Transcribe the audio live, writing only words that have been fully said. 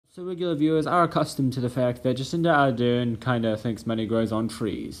So regular viewers are accustomed to the fact that Jacinda Ardern kind of thinks money grows on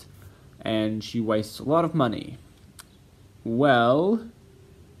trees, and she wastes a lot of money. Well,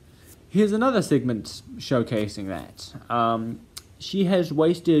 here's another segment showcasing that. She has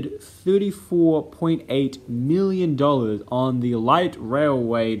wasted $34.8 million on the light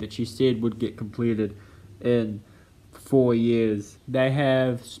railway that she said would get completed in 4 years. They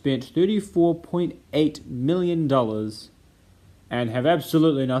have spent $34.8 million and have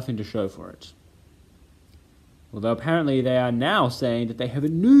absolutely nothing to show for it. Although apparently they are now saying that they have a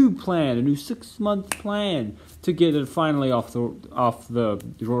new plan, a new 6-month plan to get it finally off the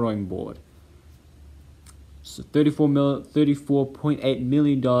drawing board. So $34.8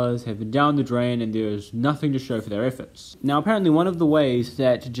 million have been down the drain, and there is nothing to show for their efforts. Now apparently one of the ways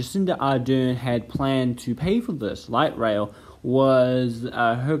that Jacinda Ardern had planned to pay for this light rail was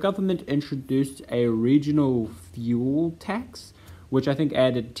her government introduced a regional fuel tax, which I think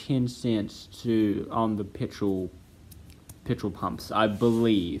added 10 cents on the petrol pumps, I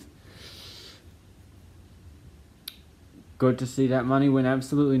believe. Good to see that money went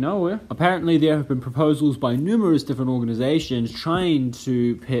absolutely nowhere. Apparently there have been proposals by numerous different organizations trying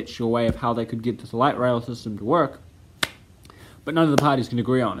to pitch a way of how they could get this light rail system to work, but none of the parties can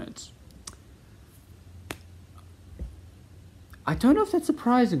agree on it. I don't know if that's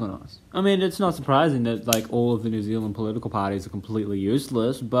surprising or not. I mean, it's not surprising that like all of the New Zealand political parties are completely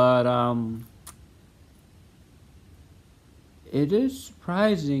useless, but it is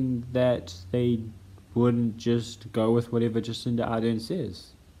surprising that they wouldn't just go with whatever Jacinda Ardern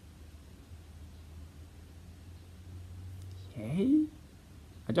says. Yay?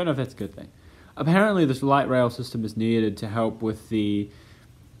 I don't know if that's a good thing. Apparently this light rail system is needed to help with the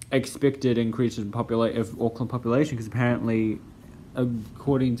expected increase in Auckland population, because apparently,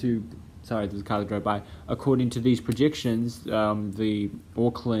 according to... Sorry, there's a car that drove by. According to these projections, the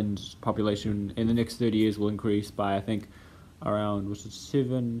Auckland population in the next 30 years will increase by, I think, around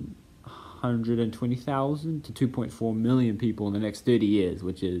 720,000 to 2.4 million people in the next 30 years,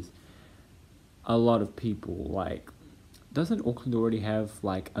 which is a lot of people. Like, doesn't Auckland already have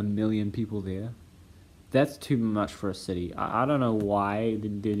like 1 million people there? That's too much for a city. I don't know why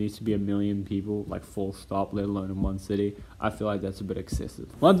there needs to be 1 million people, like full stop, let alone in one city. I feel like that's a bit excessive.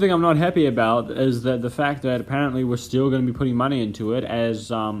 One thing I'm not happy about is that the fact that apparently we're still going to be putting money into it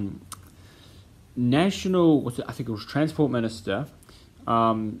as national, I think it was Transport Minister,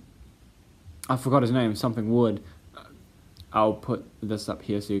 I forgot his name, something Wood. I'll put this up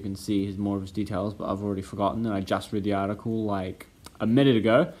here so you can see more of his details, but I've already forgotten, and I just read the article like a minute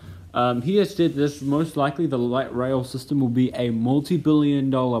ago. He has said this, most likely the light rail system will be a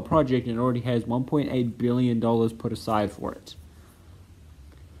multi-billion-dollar project, and already has $1.8 billion put aside for it.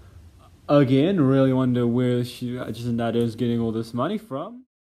 Again, really wonder where Jacinda Ardern is getting all this money from.